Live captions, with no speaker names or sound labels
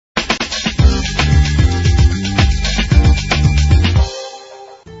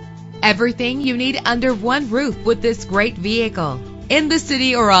Everything you need under one roof with this great vehicle. In the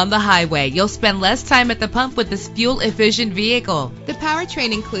city or on the highway, you'll spend less time at the pump with this fuel-efficient vehicle. The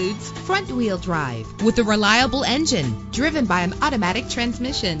powertrain includes front-wheel drive with a reliable engine driven by an automatic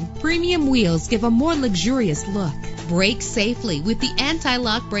transmission. Premium wheels give a more luxurious look. Brake safely with the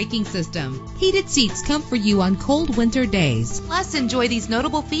anti-lock braking system. Heated seats comfort you on cold winter days. Plus, enjoy these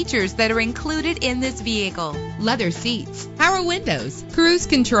notable features that are included in this vehicle: leather seats, power windows, cruise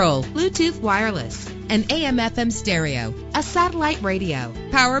control, Bluetooth wireless, an AM/FM stereo, a satellite radio,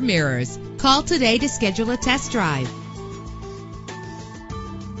 power mirrors. Call today to schedule a test drive.